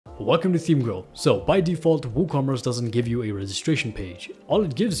Welcome to ThemeGrow. So by default, WooCommerce doesn't give you a registration page. All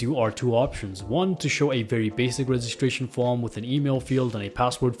it gives you are two options. One, to show a very basic registration form with an email field and a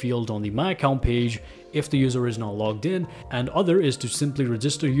password field on the My Account page if the user is not logged in, and other is to simply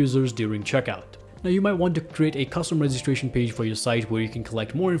register users during checkout. Now you might want to create a custom registration page for your site where you can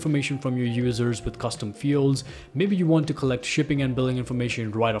collect more information from your users with custom fields. Maybe you want to collect shipping and billing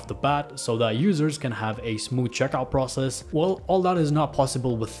information right off the bat so that users can have a smooth checkout process. Well, all that is not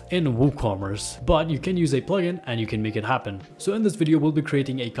possible within WooCommerce, but you can use a plugin and you can make it happen. So in this video, we'll be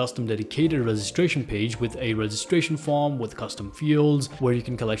creating a custom dedicated registration page with a registration form with custom fields where you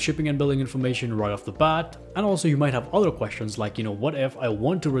can collect shipping and billing information right off the bat. And also you might have other questions like, what if I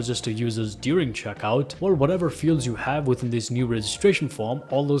want to register users during checkout? Well, whatever fields you have within this new registration form,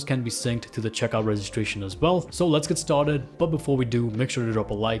 all those can be synced to the checkout registration as well. So let's get started. But before we do, make sure to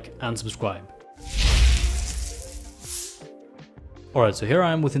drop a like and subscribe. Alright, so here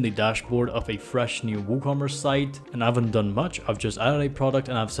I am within the dashboard of a fresh new WooCommerce site, and I haven't done much. I've just added a product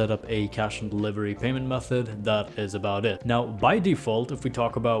and I've set up a cash on delivery payment method. That is about it. Now, by default, if we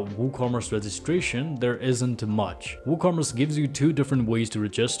talk about WooCommerce registration, there isn't much. WooCommerce gives you two different ways to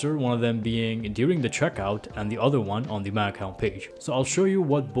register, one of them being during the checkout and the other one on the My Account page. So I'll show you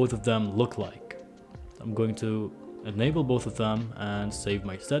what both of them look like. I'm going to enable both of them and save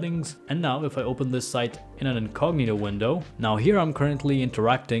my settings. And now if I open this site in an incognito window, now here I'm currently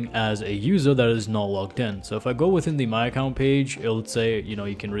interacting as a user that is not logged in. So if I go within the My Account page, it'll say,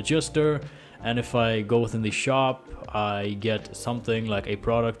 you can register. And if I go within the shop, I get something like a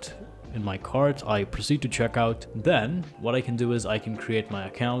product in my cart. I proceed to checkout. Then what I can do is I can create my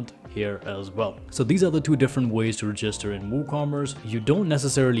account here as well. So these are the two different ways to register in WooCommerce. You don't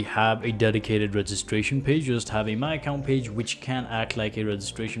necessarily have a dedicated registration page, you just have a My Account page which can act like a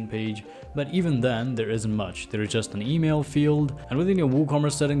registration page, but even then there isn't much. There is just an email field, and within your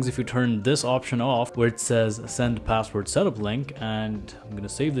WooCommerce settings, if you turn this option off where it says send password setup link, and I'm going to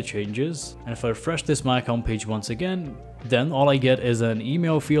save the changes, and if I refresh this My Account page once again, then all I get is an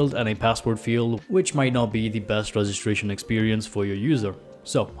email field and a password field, which might not be the best registration experience for your user.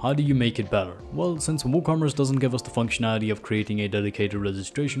 So how do you make it better? Well, since WooCommerce doesn't give us the functionality of creating a dedicated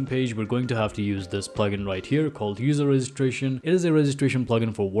registration page, we're going to have to use this plugin right here called User Registration. It is a registration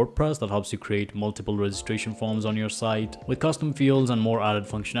plugin for WordPress that helps you create multiple registration forms on your site with custom fields and more added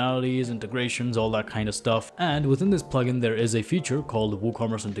functionalities, integrations, all that kind of stuff. And within this plugin, there is a feature called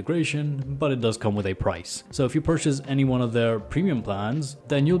WooCommerce integration, but it does come with a price. So if you purchase any one of their premium plans,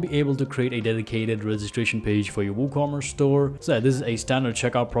 then you'll be able to create a dedicated registration page for your WooCommerce store. So this is a standard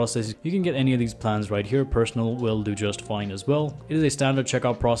checkout process. You can get any of these plans right here. Personal will do just fine as well. It is a standard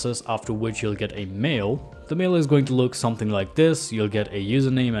checkout process after which you'll get a mail. The mail is going to look something like this. You'll get a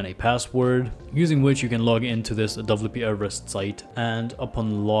username and a password using which you can log into this WP Everest site, and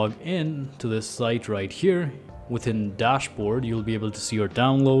upon log in to this site right here, within dashboard, you'll be able to see your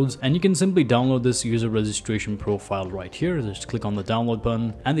downloads, and you can simply download this user registration profile right here. Just click on the download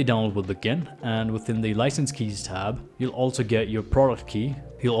button and the download will begin. And within the license keys tab, you'll also get your product key.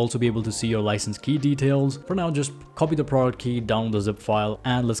 You'll also be able to see your license key details. For now, just copy the product key, download the zip file,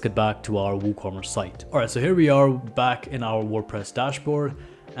 and let's get back to our WooCommerce site. All right, so here we are back in our WordPress dashboard.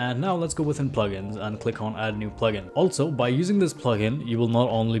 And now let's go within plugins and click on add new plugin. Also, by using this plugin, you will not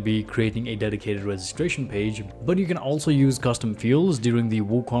only be creating a dedicated registration page, but you can also use custom fields during the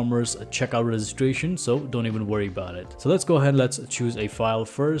WooCommerce checkout registration, so don't even worry about it. So let's go ahead, let's choose a file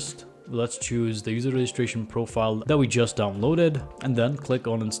first. Let's choose the user registration profile that we just downloaded and then click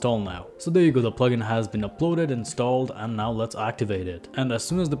on install now. So there you go, the plugin has been uploaded, installed, and now let's activate it. And as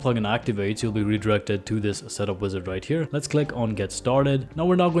soon as the plugin activates, you'll be redirected to this setup wizard right here. Let's click on get started. Now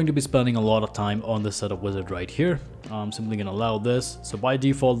we're not going to be spending a lot of time on the setup wizard right here. I'm simply going to allow this. So by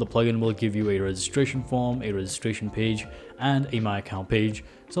default, the plugin will give you a registration form, a registration page, and a My Account page.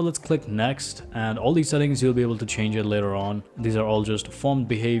 So let's click next, and all these settings you'll be able to change it later on. These are all just form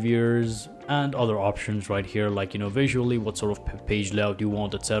behaviors and other options right here, like visually what sort of page layout you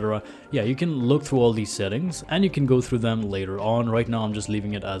want, etc. Yeah, you can look through all these settings and you can go through them later on. Right now I'm just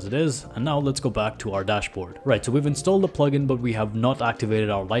leaving it as it is, and now let's go back to our dashboard. Right, so we've installed the plugin, but we have not activated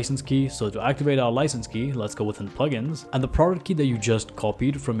our license key. So to activate our license key, let's go within plugins, and the product key that you just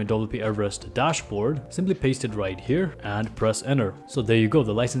copied from your WP Everest dashboard, simply paste it right here and press enter. So there you go,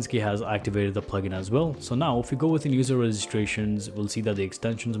 the license key has activated the plugin as well. So now if we go within user registrations, we'll see that the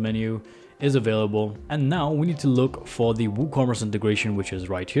extensions menu is available. And now we need to look for the WooCommerce integration, which is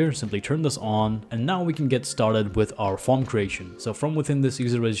right here. Simply turn this on, and now we can get started with our form creation. So from within this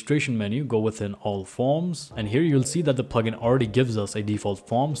user registration menu, go within all forms, and here you'll see that the plugin already gives us a default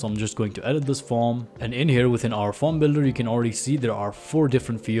form. So I'm just going to edit this form, and in here within our form builder, you can already see there are 4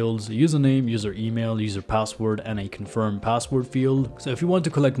 different fields: username, user email, user password, and a confirm password field. So if you want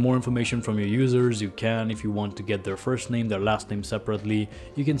to collect more information from your users, you can. If you want to get their first name, their last name separately,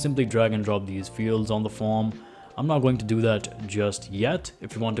 you can simply drag and drop these fields on the form. I'm not going to do that just yet.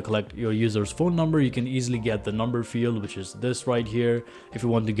 If you want to collect your user's phone number, you can easily get the number field, which is this right here. If you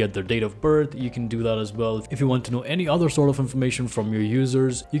want to get their date of birth, you can do that as well. If you want to know any other sort of information from your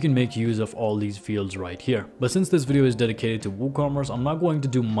users, you can make use of all these fields right here. But since this video is dedicated to WooCommerce, I'm not going to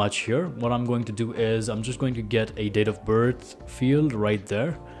do much here. What I'm going to do is I'm just going to get a date of birth field right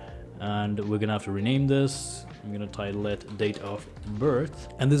there, and we're gonna have to rename this. I'm gonna title it date of birth,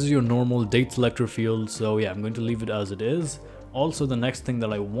 and this is your normal date selector field. So yeah, I'm going to leave it as it is. Also, the next thing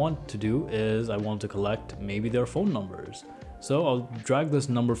that I want to do is I want to collect maybe their phone numbers. So I'll drag this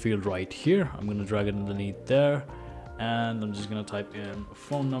number field right here. I'm gonna drag it underneath there, and I'm just gonna type in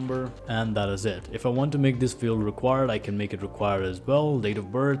phone number, and that is it. If I want to make this field required, I can make it required as well. Date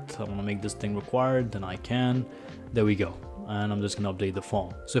of birth, I want to make this thing required, then I can. There we go. And I'm just going to update the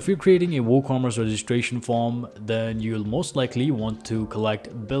form. So if you're creating a WooCommerce registration form, then you'll most likely want to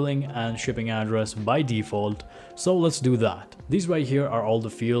collect billing and shipping address by default. So let's do that. These right here are all the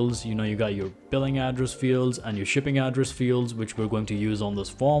fields. You know, you got your billing address fields and your shipping address fields, which we're going to use on this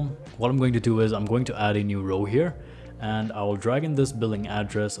form. What I'm going to do is I'm going to add a new row here, and I will drag in this billing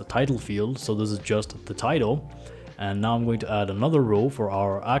address a title field. So this is just the title. And now I'm going to add another row for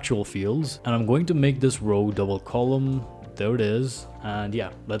our actual fields, and I'm going to make this row double column. There it is. And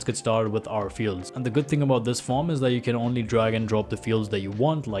yeah, let's get started with our fields. And the good thing about this form is that you can only drag and drop the fields that you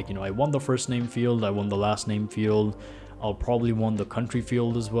want. Like, you know, I want the first name field, I want the last name field, I'll probably want the country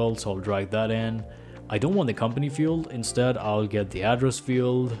field as well, so I'll drag that in. I don't want the company field. Instead, I'll get the address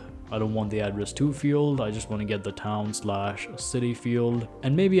field. I don't want the address to field. I just want to get the town/city field.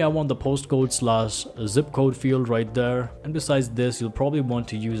 And maybe I want the postcode/zip code field right there. And besides this, you'll probably want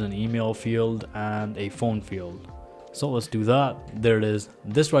to use an email field and a phone field. So let's do that. There it is.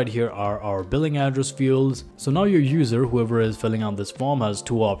 This right here are our billing address fields. So now your user, whoever is filling out this form, has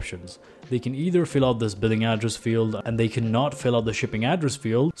 2 options. They can either fill out this billing address field, and they cannot fill out the shipping address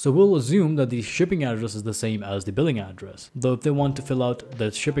field. So we'll assume that the shipping address is the same as the billing address. Though if they want to fill out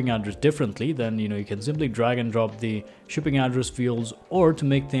the shipping address differently, then you know, you can simply drag and drop the shipping address fields, or to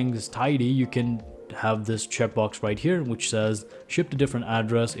make things tidy, you can have this checkbox right here which says ship to different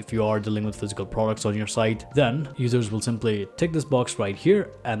address. If you are dealing with physical products on your site, then users will simply tick this box right here,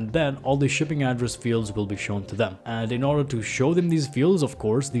 and then all the shipping address fields will be shown to them. And in order to show them these fields, of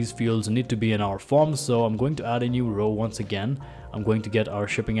course, these fields need to be in our form. So I'm going to add a new row once again. I'm going to get our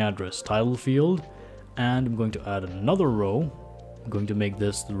shipping address title field, and I'm going to add another row. I'm going to make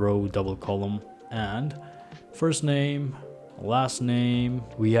this row double column, and first name, last name.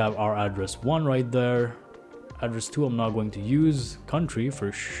 We have our address 1 right there. Address 2 I'm not going to use. Country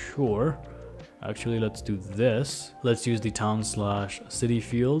for sure. Actually, let's do this. Let's use the town/city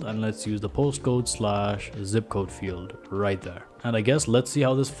field, and let's use the postcode/zip code field right there. And I guess let's see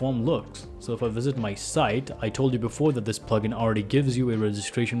how this form looks. So if I visit my site, I told you before that this plugin already gives you a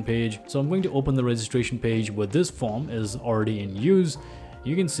registration page. So I'm going to open the registration page where this form is already in use.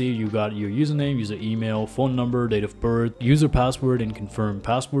 You can see you got your username, user email, phone number, date of birth, user password, and confirm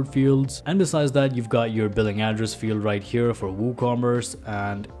password fields. And besides that, you've got your billing address field right here for WooCommerce.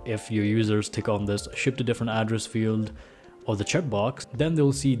 And if your users tick on this ship to different address field or the checkbox, then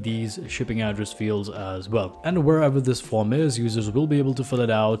they'll see these shipping address fields as well. And wherever this form is, users will be able to fill it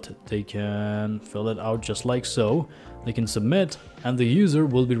out. They can fill it out just like so. They can submit, and the user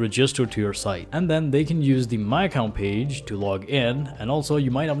will be registered to your site. And then they can use the My Account page to log in. And also,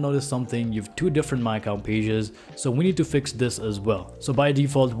 you might have noticed something. You have 2 different My Account pages, so we need to fix this as well. So by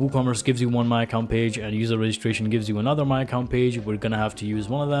default, WooCommerce gives you one My Account page, and user registration gives you another My Account page. We're gonna have to use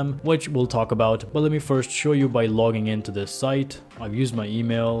one of them, which we'll talk about. But let me first show you by logging into this site. I've used my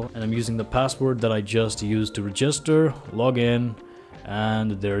email, and I'm using the password that I just used to register. Log in.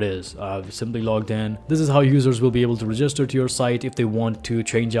 And there it is. I've simply logged in. This is how users will be able to register to your site. If they want to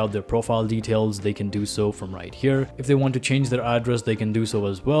change out their profile details, they can do so from right here. If they want to change their address, they can do so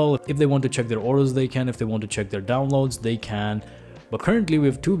as well. If they want to check their orders, they can. If they want to check their downloads, they can. But currently we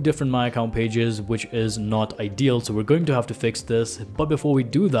have 2 different My Account pages, which is not ideal. So we're going to have to fix this. But before we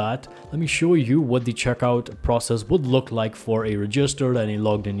do that, let me show you what the checkout process would look like for a registered and a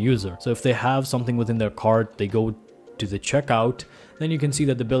logged in user. So if they have something within their cart, they go to the checkout, then you can see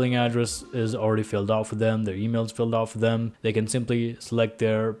that the billing address is already filled out for them, their emails filled out for them. They can simply select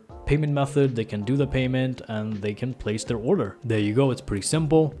their payment method, they can do the payment, and they can place their order. There you go, it's pretty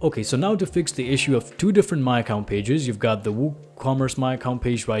simple. Okay, so now to fix the issue of two different My Account pages, you've got the WooCommerce My Account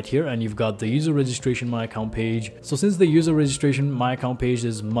page right here, and you've got the user registration My Account page. So since the user registration My Account page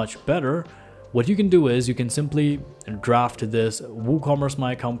is much better, what you can do is you can simply draft this WooCommerce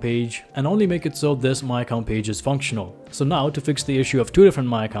My Account page and only make it so this My Account page is functional. So now to fix the issue of two different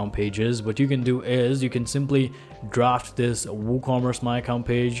My Account pages, what you can do is you can simply draft this WooCommerce My Account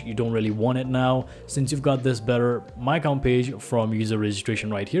page. You don't really want it now since you've got this better My Account page from user registration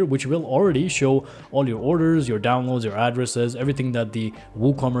right here, which will already show all your orders, your downloads, your addresses, everything that the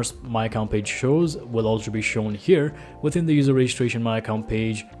WooCommerce My Account page shows will also be shown here within the user registration My Account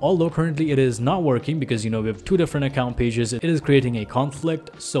page. Although currently it is not working because we have two different account pages, it is creating a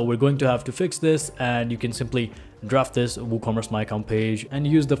conflict. So we're going to have to fix this, and you can simply draft this WooCommerce My Account page and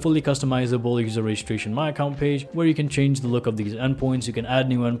use the fully customizable user registration My Account page, where you can change the look of these endpoints, you can add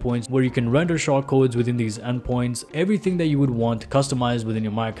new endpoints, where you can render shortcodes within these endpoints. Everything that you would want customized within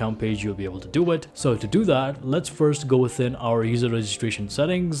your My Account page, you'll be able to do it. So to do that, let's first go within our user registration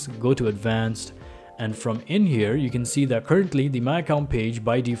settings, go to advanced, and from in here you can see that currently the My Account page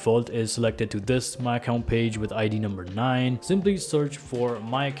by default is selected to this My Account page with ID number 9. Simply search for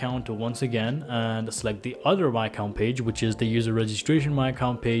My Account once again and select the other My Account page, which is the user registration My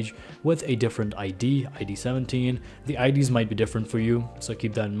Account page with a different ID 17. The IDs might be different for you, so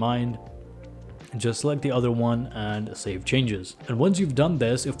keep that in mind. Just select the other one and save changes. And once you've done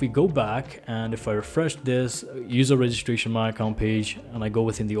this, if we go back and if I refresh this user registration My Account page and I go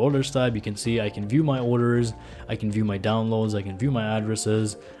within the orders tab, you can see I can view my orders, I can view my downloads, I can view my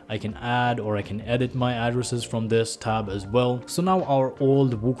addresses, I can add or I can edit my addresses from this tab as well. So now our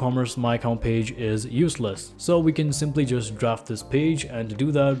old WooCommerce My Account page is useless. So we can simply just draft this page, and to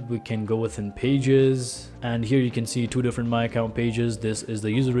do that we can go within pages, and here you can see two different My Account pages. This is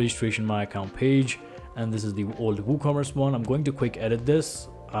the user registration My Account page and this is the old WooCommerce one. I'm going to quick edit this.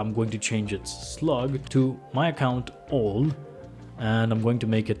 I'm going to change its slug to My Account old, and I'm going to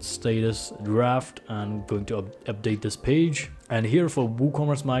make it status draft. I'm going to update this page, and here for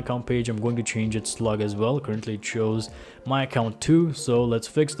WooCommerce My Account page I'm going to change its slug as well. Currently it shows My Account 2, so let's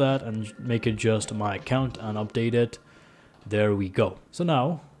fix that and make it just My Account and update it. There we go. So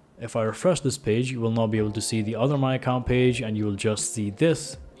now if I refresh this page, you will not be able to see the other My Account page, and you will just see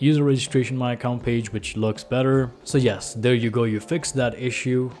this user registration My Account page, which looks better. So yes, there you go, you fixed that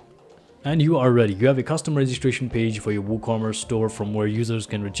issue and you are ready. You have a custom registration page for your WooCommerce store from where users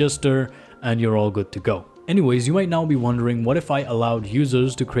can register, and you're all good to go. Anyways, you might now be wondering, what if I allowed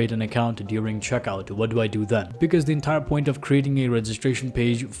users to create an account during checkout? What do I do then? Because the entire point of creating a registration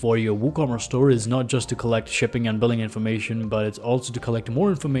page for your WooCommerce store is not just to collect shipping and billing information, but it's also to collect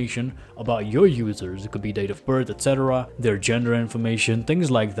more information about your users. It could be date of birth, etc., their gender information, things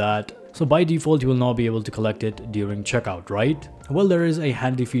like that. So by default, you will not be able to collect it during checkout, right? Well, there is a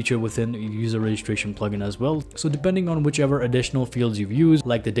handy feature within user registration plugin as well. So depending on whichever additional fields you've used,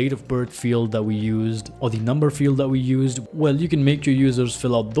 like the date of birth field that we used or the number field that we used, well, you can make your users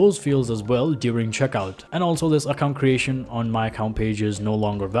fill out those fields as well during checkout. And also this account creation on My Account page is no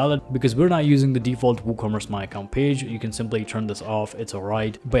longer valid because we're not using the default WooCommerce My Account page. You can simply turn this off, it's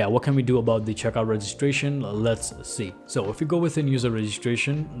alright. But yeah, what can we do about the checkout registration? Let's see. So if we go within user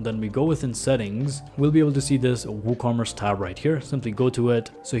registration, then we go within settings, we'll be able to see this WooCommerce tab right here. Simply go to it.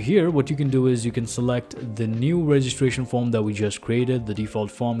 So here what you can do is you can select the new registration form that we just created, the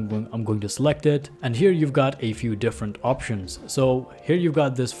default form. I'm going to select it, and here you've got a few different options. So here you've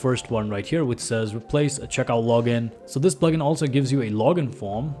got this first one right here which says replace a checkout login. So this plugin also gives you a login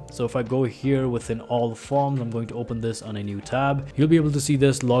form. So if I go here within all forms, I'm going to open this on a new tab. You'll be able to see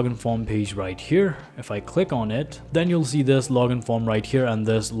this login form page right here. If I click on it, then you'll see this login form right here and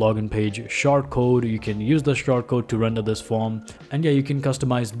this login page shortcode. You can use the shortcode to render this form, and yeah, you can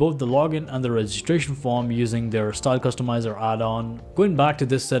customize both the login and the registration form using their style customizer add-on. Going back to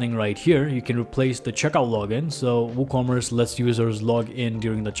this setting right here, you can replace the checkout login. So WooCommerce lets users log in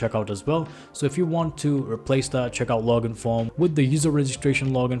during the checkout as well. So if you want to replace that checkout login form with the user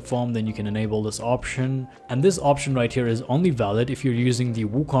registration login form, then you can enable this option. And this option right here is only valid if you're using the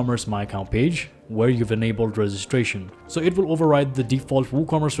WooCommerce My Account page where you've enabled registration. So it will override the default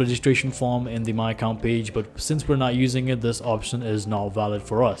WooCommerce registration form in the My Account page, but since we're not using it, this option is now valid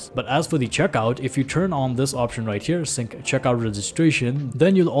for us. But as for the checkout, if you turn on this option right here, sync checkout registration,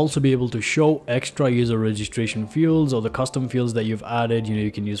 then you'll also be able to show extra user registration fields or the custom fields that you've added.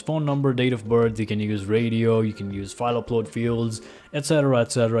 You can use phone number, date of birth, you can use radio, you can use file upload fields, etc,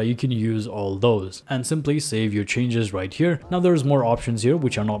 etc. You can use all those and simply save your changes right here. Now there's more options here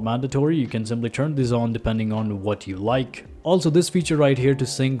which are not mandatory. You can simply turn these on depending on what you like. Also, this feature right here to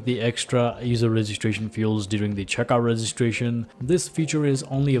sync the extra user registration fields during the checkout registration, this feature is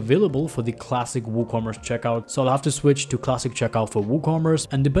only available for the classic WooCommerce checkout, so I'll have to switch to classic checkout for WooCommerce,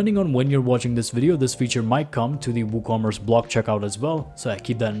 and depending on when you're watching this video, this feature might come to the WooCommerce block checkout as well, so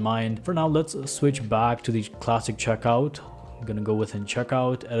keep that in mind. For now, let's switch back to the classic checkout. I'm gonna go within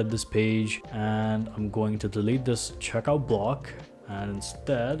checkout, edit this page, and I'm going to delete this checkout block. And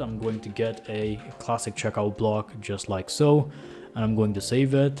instead, I'm going to get a classic checkout block just like so, and I'm going to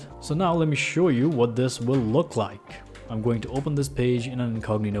save it. So now let me show you what this will look like. I'm going to open this page in an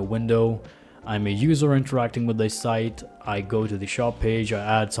incognito window. I'm a user interacting with the site. I go to the shop page,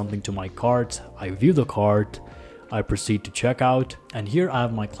 I add something to my cart, I view the cart, I proceed to checkout, and here I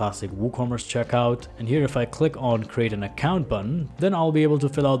have my classic WooCommerce checkout. And here if I click on create an account button, then I'll be able to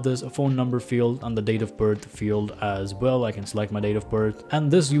fill out this phone number field and the date of birth field as well. I can select my date of birth,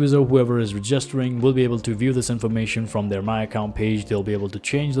 and this user, whoever is registering, will be able to view this information from their My Account page. They'll be able to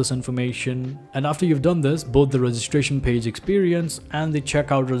change this information, and after you've done this, both the registration page experience and the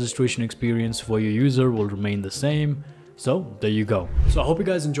checkout registration experience for your user will remain the same. So there you go. So I hope you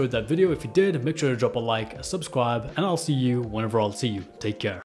guys enjoyed that video. If you did, make sure to drop a like, subscribe, and I'll see you whenever I'll see you. Take care.